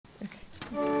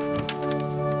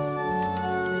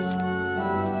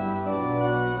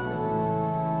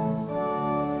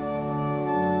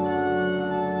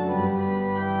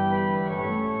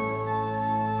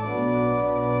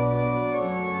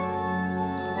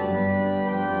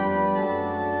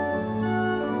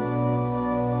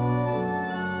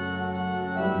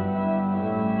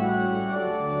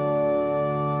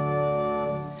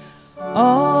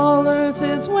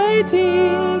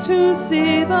waiting to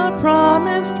see the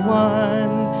promised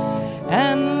one,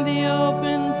 and the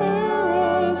open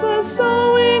furrows, the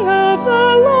sowing of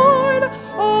the Lord.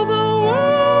 All the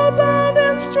world bound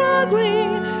and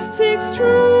struggling seeks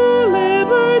true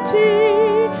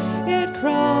liberty. It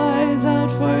cries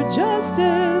out for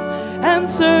justice and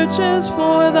searches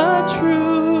for the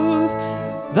truth.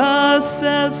 Thus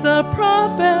says the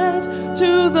prophet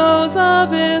to those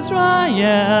of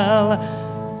Israel,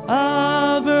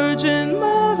 a virgin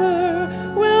mother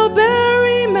will bear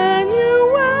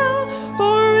Emanuel,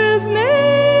 for his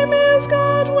name is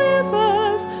God with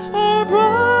us, our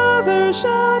brother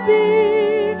shall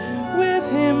be. With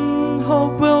him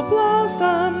hope will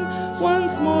blossom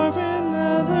once more in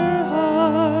other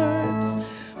hearts.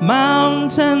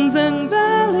 Mountains and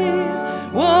valleys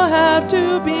will have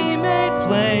to be made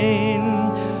plain.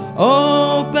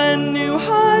 Open new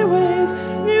highways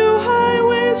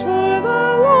for the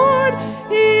Lord.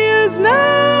 He is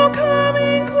now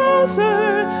coming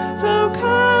closer, so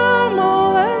come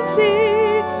all and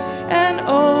see, and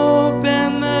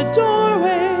open the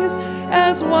doorways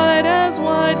as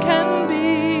wide can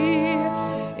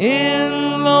be.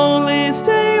 In lowly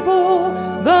stable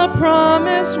the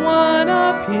promised one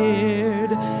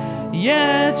appeared,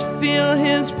 yet feel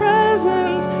his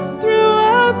presence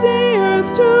throughout the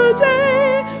earth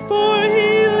today, for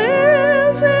he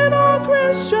lives in all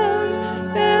Christians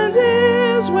and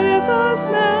is with us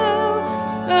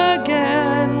now.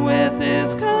 Again with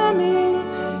his coming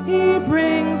he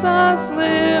brings us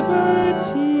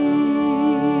liberty.